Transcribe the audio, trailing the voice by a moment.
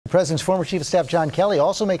President's former Chief of Staff John Kelly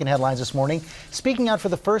also making headlines this morning, speaking out for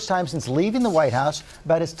the first time since leaving the White House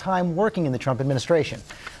about his time working in the Trump administration.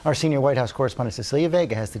 Our senior White House correspondent Cecilia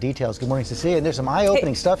Vega has the details. Good morning, Cecilia. And there's some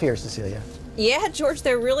eye-opening stuff here, Cecilia. Yeah, George,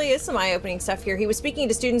 there really is some eye-opening stuff here. He was speaking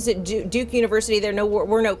to students at Duke University. There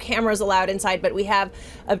were no cameras allowed inside, but we have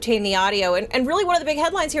obtained the audio. And really one of the big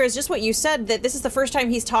headlines here is just what you said, that this is the first time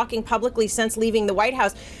he's talking publicly since leaving the White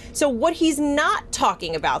House. So what he's not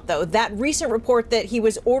talking about, though, that recent report that he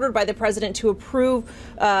was ordered by the president to approve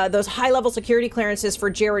those high-level security clearances for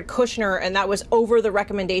Jared Kushner, and that was over the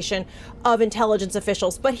recommendation of intelligence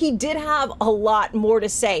officials. But he did have a lot more to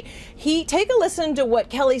say. Take a listen to what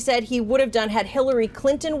Kelly said he would have done had Hillary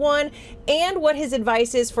Clinton won, and what his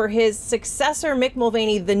advice is for his successor, Mick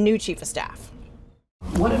Mulvaney, the new chief of staff.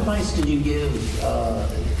 What advice did you give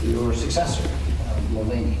your successor,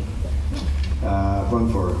 Mulvaney?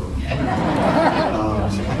 Run for it.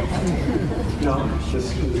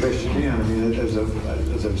 Just the best you can. I mean, as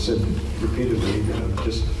I've said repeatedly,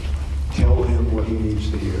 just tell him what he needs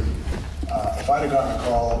to hear. If I'd have gotten a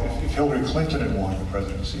call, if Hillary Clinton had won the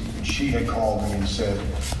presidency, and she had called me and said,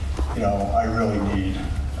 I really need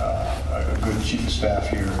a good chief of staff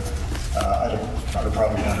here, I'd have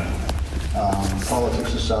probably done it.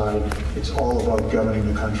 Politics aside, it's all about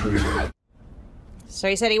governing the country. So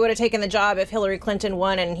he said he would have taken the job if Hillary Clinton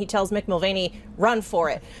won, and he tells Mick Mulvaney, run for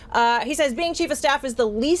it. He says being chief of staff is the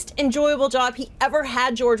least enjoyable job he ever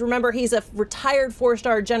had, George. Remember, he's a retired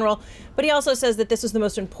four-star general, but he also says that this is the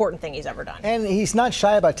most important thing he's ever done. And he's not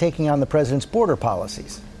shy about taking on the president's border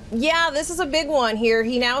policies. Yeah, this is a big one here.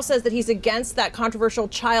 He now says that he's against that controversial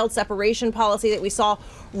child separation policy that we saw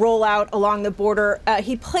roll out along the border.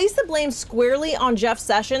 He placed the blame squarely on Jeff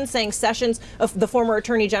Sessions, saying Sessions, the former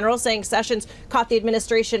attorney general, saying Sessions caught the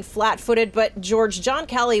administration flat-footed. But John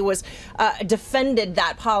Kelly defended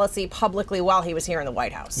that policy publicly while he was here in the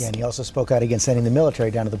White House. Yeah, and he also spoke out against sending the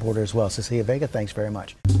military down to the border as well. Cecilia Vega, thanks very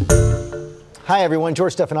much. Hi, everyone.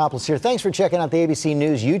 George Stephanopoulos here. Thanks for checking out the ABC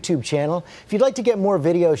News YouTube channel. If you'd like to get more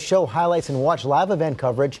videos, show highlights, and watch live event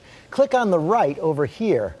coverage, click on the right over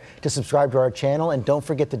here to subscribe to our channel. And don't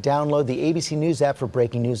forget to download the ABC News app for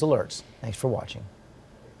breaking news alerts. Thanks for watching.